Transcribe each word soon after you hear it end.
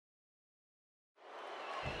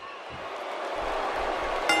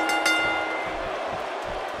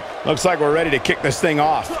Looks like we're ready to kick this thing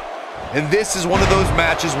off. And this is one of those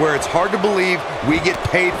matches where it's hard to believe we get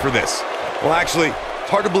paid for this. Well, actually, it's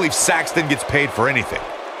hard to believe Saxton gets paid for anything.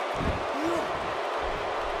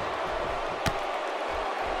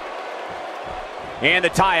 And the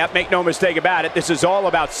tie-up, make no mistake about it, this is all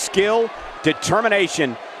about skill,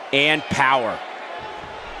 determination, and power.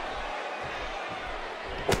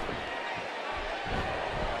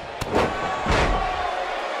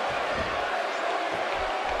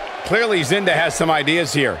 Clearly, Zinda has some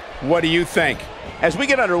ideas here. What do you think? As we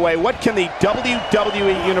get underway, what can the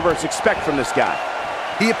WWE Universe expect from this guy?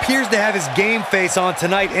 He appears to have his game face on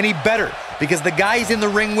tonight any better because the guy he's in the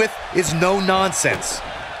ring with is no nonsense.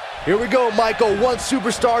 Here we go, Michael. One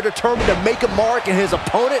superstar determined to make a mark and his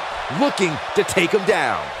opponent looking to take him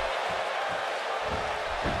down.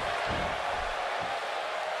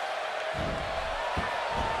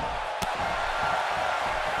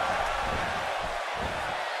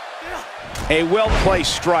 A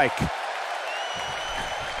well-placed strike.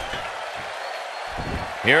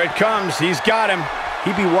 Here it comes. He's got him.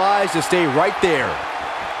 He'd be wise to stay right there.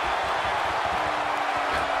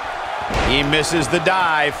 He misses the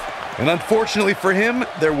dive. And unfortunately for him,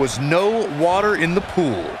 there was no water in the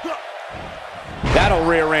pool. That'll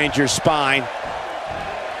rearrange your spine.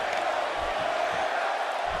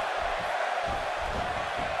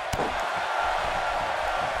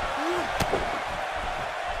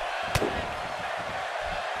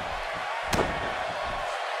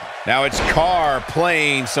 Now it's Carr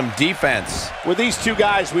playing some defense. With these two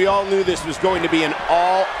guys, we all knew this was going to be an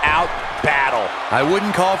all-out battle. I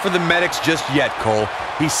wouldn't call for the medics just yet, Cole.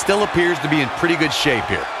 He still appears to be in pretty good shape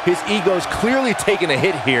here. His ego's clearly taking a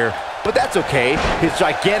hit here, but that's okay. His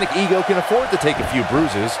gigantic ego can afford to take a few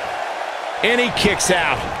bruises. And he kicks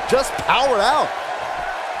out. Just power out.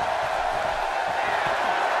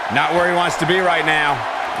 Not where he wants to be right now.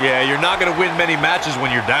 Yeah, you're not going to win many matches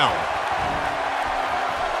when you're down.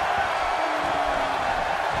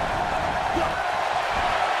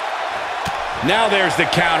 Now there's the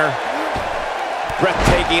counter.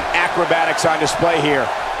 Breathtaking acrobatics on display here.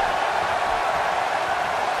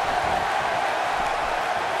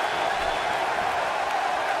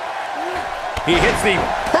 He hits the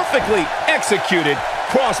perfectly executed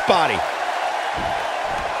crossbody.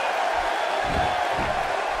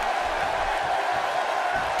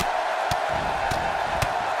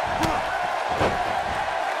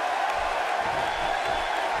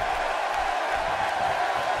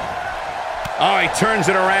 Oh, he turns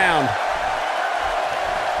it around.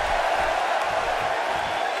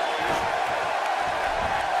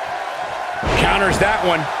 Counters that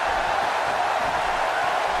one.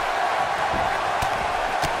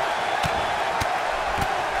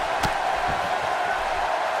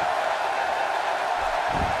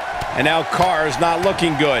 And now Carr's not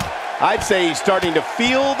looking good. I'd say he's starting to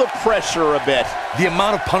feel the pressure a bit. The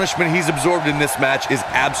amount of punishment he's absorbed in this match is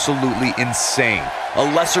absolutely insane. A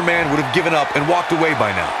lesser man would have given up and walked away by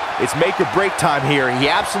now. It's make or break time here, and he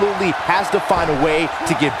absolutely has to find a way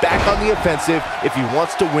to get back on the offensive if he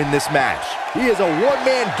wants to win this match. He is a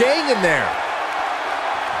one-man gang in there.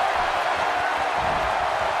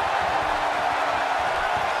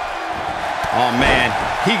 Oh, man,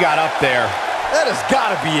 he got up there. That has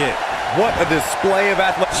got to be it. What a display of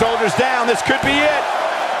athleticism. Shoulders down, this could be it.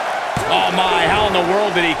 Oh my, how in the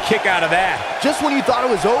world did he kick out of that? Just when you thought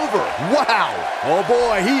it was over. Wow. Oh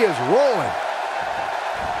boy, he is rolling.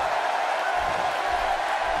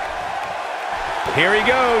 Here he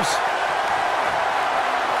goes.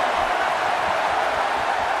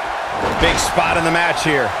 Big spot in the match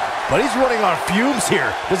here. But he's running on fumes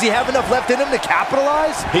here. Does he have enough left in him to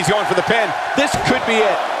capitalize? He's going for the pin. This could be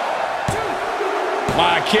it.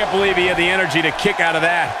 Wow, I can't believe he had the energy to kick out of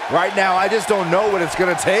that. Right now, I just don't know what it's going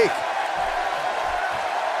to take.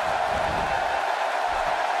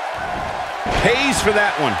 Pays for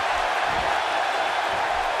that one.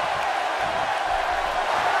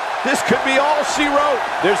 This could be all she wrote.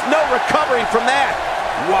 There's no recovering from that.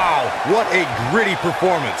 Wow, what a gritty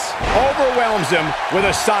performance. Overwhelms him with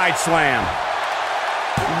a side slam.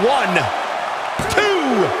 1, 2.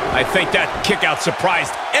 I think that kick out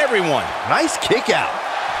surprised everyone. Nice kick out.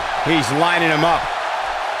 He's lining him up.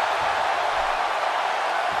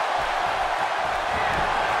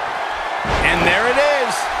 And there it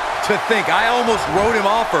is. To think, I almost wrote him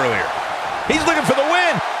off earlier. He's looking for the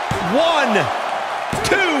win. 1,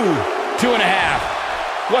 2, 2.5.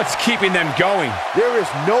 What's keeping them going? There is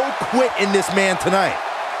no quit in this man tonight.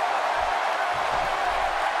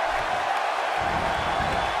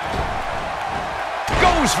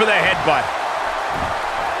 Goes for the headbutt.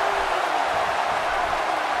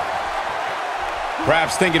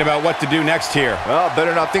 Perhaps thinking about what to do next here. Well,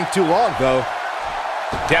 better not think too long, though.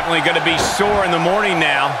 Definitely going to be sore in the morning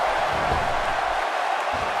now.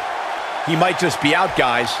 He might just be out,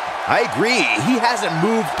 guys. I agree. He hasn't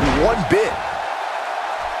moved one bit.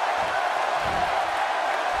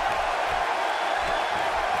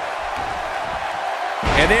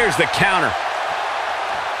 And there's the counter.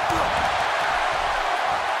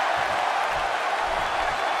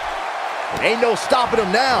 Ain't no stopping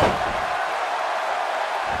him now.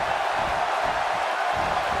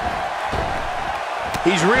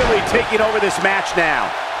 He's really taking over this match now.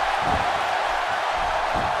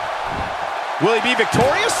 Will he be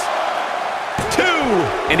victorious? 2,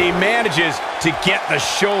 and he manages to get the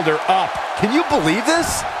shoulder up. Can you believe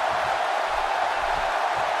this?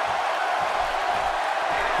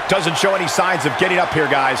 Doesn't show any signs of getting up here,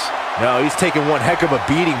 guys. No, he's taking one heck of a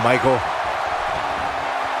beating, Michael.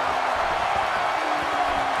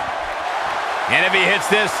 And if he hits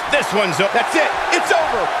this one's over. That's it. It's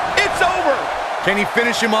over. It's over. Can he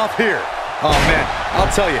finish him off here? Oh, man,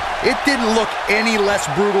 I'll tell you, it didn't look any less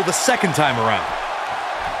brutal the second time around.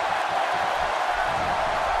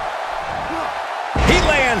 He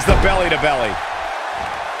lands the belly to belly.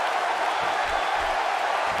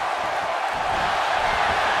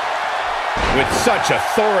 With such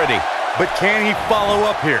authority. But can he follow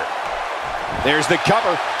up here? There's the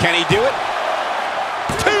cover. Can he do it?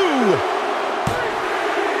 2.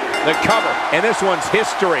 The cover, and this one's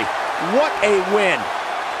history. What a win.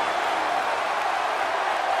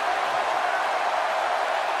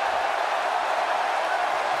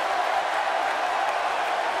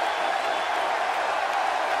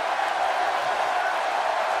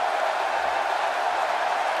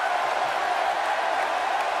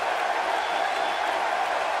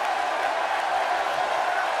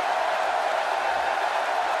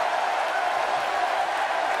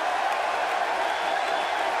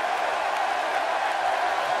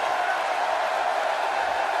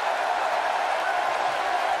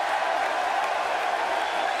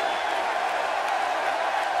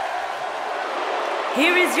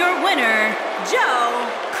 Here is your winner, Joe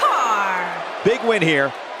Carr. Big win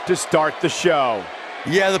here to start the show.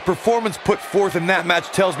 Yeah, the performance put forth in that match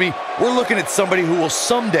tells me we're looking at somebody who will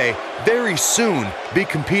someday, very soon, be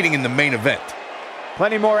competing in the main event.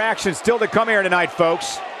 Plenty more action still to come here tonight,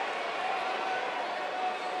 folks.